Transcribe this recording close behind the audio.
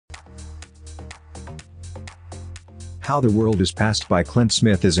How the World is Passed by Clint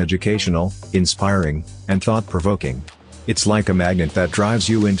Smith is educational, inspiring, and thought-provoking. It's like a magnet that drives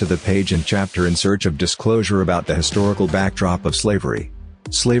you into the page and chapter in search of disclosure about the historical backdrop of slavery.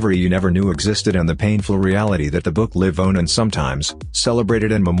 Slavery you never knew existed, and the painful reality that the book live on and sometimes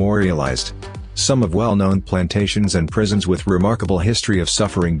celebrated and memorialized. Some of well-known plantations and prisons with remarkable history of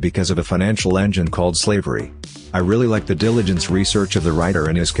suffering because of a financial engine called slavery. I really like the diligence research of the writer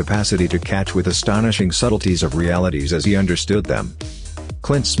and his capacity to catch with astonishing subtleties of realities as he understood them.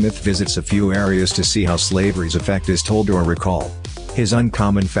 Clint Smith visits a few areas to see how slavery's effect is told or recalled. His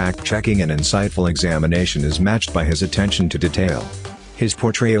uncommon fact-checking and insightful examination is matched by his attention to detail. His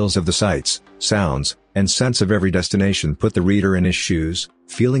portrayals of the sights, sounds, and scents of every destination put the reader in his shoes,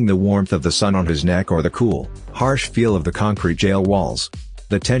 feeling the warmth of the sun on his neck or the cool, harsh feel of the concrete jail walls.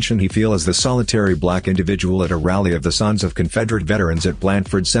 The tension he feels as the solitary black individual at a rally of the Sons of Confederate Veterans at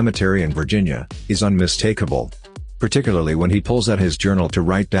Blandford Cemetery in Virginia is unmistakable. Particularly when he pulls out his journal to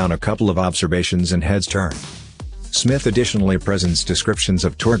write down a couple of observations and heads turn. Smith additionally presents descriptions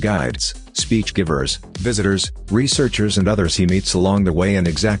of tour guides, speech givers, visitors, researchers and others he meets along the way in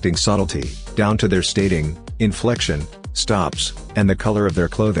exacting subtlety, down to their stating, inflection, stops, and the color of their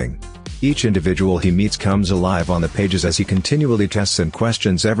clothing. Each individual he meets comes alive on the pages as he continually tests and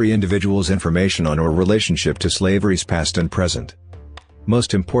questions every individual's information on or relationship to slavery's past and present.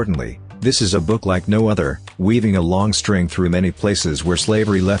 Most importantly, this is a book like no other, weaving a long string through many places where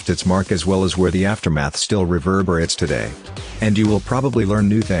slavery left its mark as well as where the aftermath still reverberates today. And you will probably learn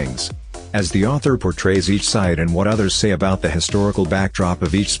new things. As the author portrays each side and what others say about the historical backdrop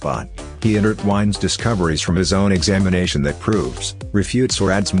of each spot, he intertwines discoveries from his own examination that proves, refutes or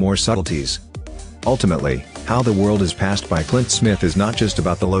adds more subtleties. Ultimately, How the World is Passed by Clint Smith is not just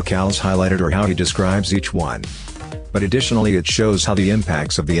about the locales highlighted or how he describes each one. But additionally it shows how the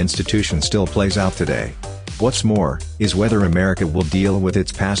impacts of the institution still plays out today. What's more, is whether America will deal with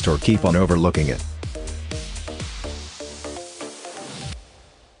its past or keep on overlooking it.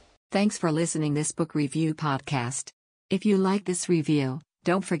 Thanks for listening this book review podcast. If you like this review,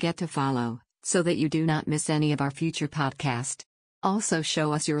 don't forget to follow, so that you do not miss any of our future podcast. Also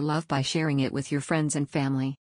show us your love by sharing it with your friends and family.